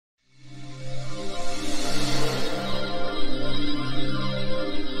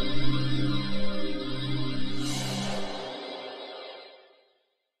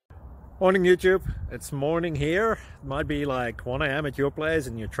Morning YouTube, it's morning here. It might be like 1 a.m. at your place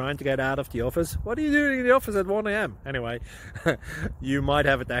and you're trying to get out of the office. What are you doing in the office at 1 a.m.? Anyway, you might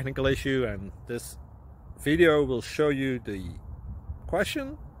have a technical issue and this video will show you the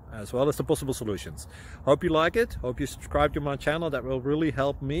question as well as the possible solutions. Hope you like it, hope you subscribe to my channel. That will really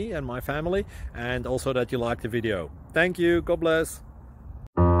help me and my family, and also that you like the video. Thank you, God bless.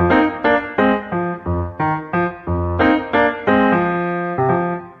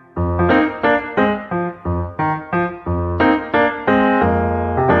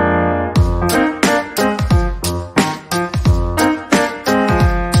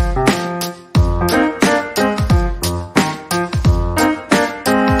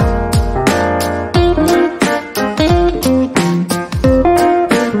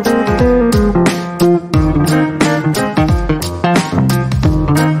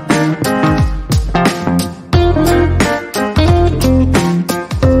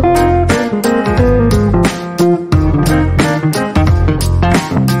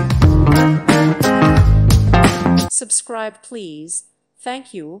 Subscribe, please.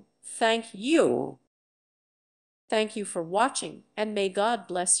 Thank you. Thank you. Thank you for watching, and may God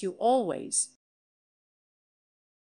bless you always.